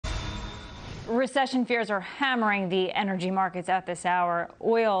Recession fears are hammering the energy markets at this hour.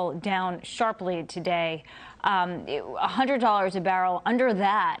 Oil down sharply today, $100 a barrel, under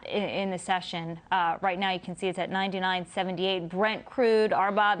that in the session. Right now you can see it's at 99.78. Brent crude,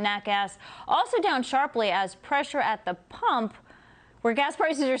 RBOB, nat gas also down sharply as pressure at the pump, where gas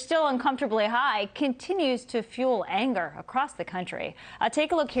prices are still uncomfortably high, continues to fuel anger across the country.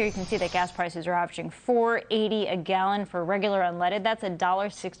 Take a look here. You can see that gas prices are averaging $4.80 a gallon for regular unleaded. That's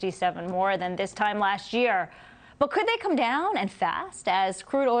 $1.67 more than this time last year. But could they come down, and fast, as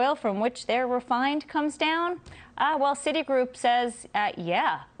crude oil from which they're refined comes down? Well, Citigroup says,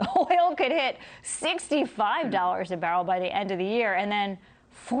 yeah, oil could hit $65 a barrel by the end of the year, and then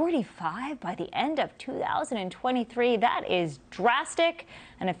 $45 by the end of 2023. That is drastic,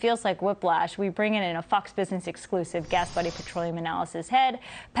 and it feels like whiplash. We bring in a Fox Business exclusive GasBuddy Petroleum Analysis head,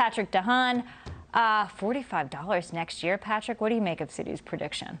 Patrick De Haan. $45 next year. Patrick, what do you make of Citi's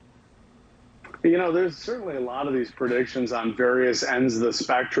prediction? You know, there's certainly a lot of these predictions on various ends of the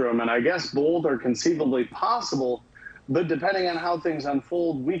spectrum, and I guess both are conceivably possible. But depending on how things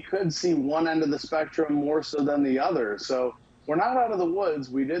unfold, we could see one end of the spectrum more so than the other. So we're not out of the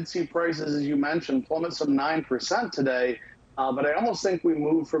woods. We did see prices, as you mentioned, plummet some 9% today. But I almost think we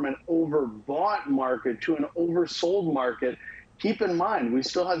moved from an overbought market to an oversold market. Keep in mind, we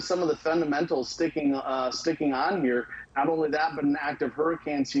still have some of the fundamentals sticking on here. Not only that, but an active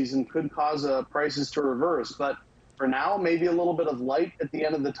hurricane season could cause prices to reverse. But for now, maybe a little bit of light at the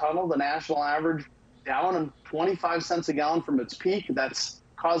end of the tunnel. The national average down 25 cents a gallon from its peak. That's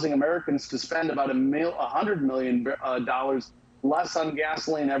causing Americans to spend about $100 million less on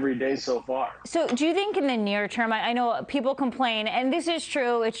gasoline every day so far. So do you think in the near term, I know people complain, and this is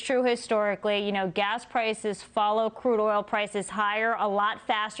true, it's true historically, you know, gas prices follow crude oil prices higher a lot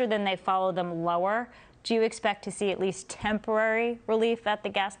faster than they follow them lower. Do you expect to see at least temporary relief at the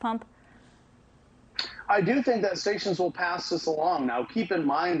gas pump? I do think that stations will pass this along. Now, keep in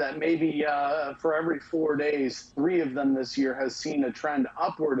mind that maybe for every 4 days, 3 of them this year has seen a trend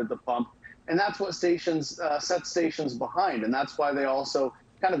upward at the pump. And that's what stations set stations behind. And that's why they also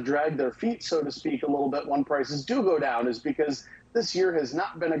kind of drag their feet, so to speak, a little bit when prices do go down, is because this year has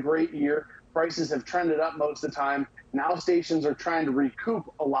not been a great year. Prices have trended up most of the time. Now stations are trying to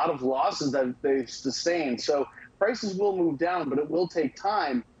recoup a lot of losses that they've sustained. So prices will move down, but it will take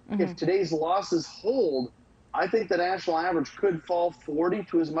time. If today's losses hold, I think the national average could fall 40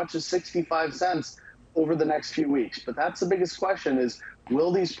 to as much as 65 cents over the next few weeks. But that's the biggest question is,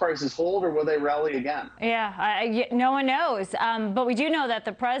 will these prices hold or will they rally again? Yeah, no one knows. But we do know that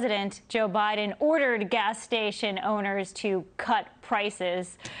the president, Joe Biden, ordered gas station owners to cut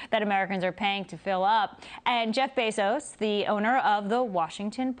prices that Americans are paying to fill up. And Jeff Bezos, the owner of the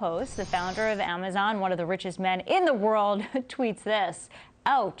Washington Post, the founder of Amazon, one of the richest men in the world, tweets this: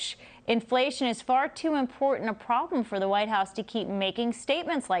 ouch. Inflation is far too important a problem for the White House to keep making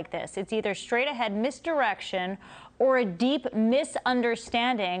statements like this. It's either straight ahead misdirection or a deep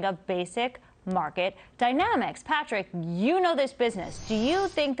misunderstanding of basic market dynamics. Patrick, you know this business. Do you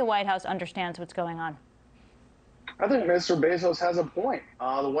think the White House understands what's going on? I think Mr. Bezos has a point.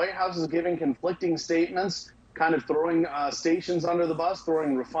 The White House is giving conflicting statements, kind of throwing stations under the bus,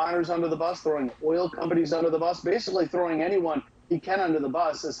 throwing refiners under the bus, throwing oil companies under the bus, basically throwing anyone he can under the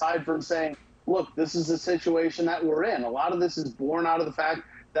bus, aside from saying, look, this is the situation that we're in. A lot of this is born out of the fact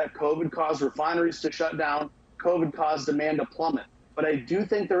that COVID caused refineries to shut down, COVID caused demand to plummet. But I do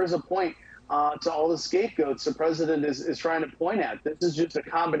think there is a point to all the scapegoats the president is trying to point at. This is just a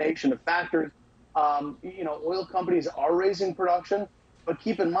combination of factors. You know, oil companies are raising production, but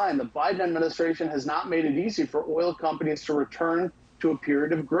keep in mind the Biden administration has not made it easy for oil companies to return to a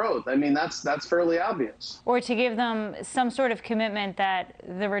period of growth. I mean, that's fairly obvious. Or to give them some sort of commitment that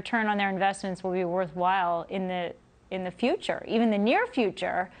the return on their investments will be worthwhile in the future, even the near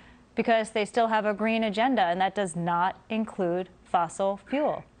future, because they still have a green agenda, and that does not include fossil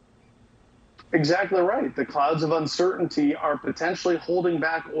fuel. Exactly right. The clouds of uncertainty are potentially holding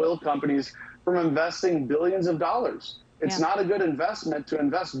back oil companies from investing billions of dollars. It's not a good investment to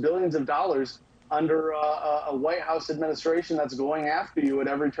invest billions of dollars under a White House administration that's going after you at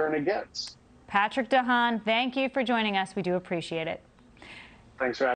every turn it gets. Patrick De Haan, thank you for joining us. We do appreciate it. Thanks for having me.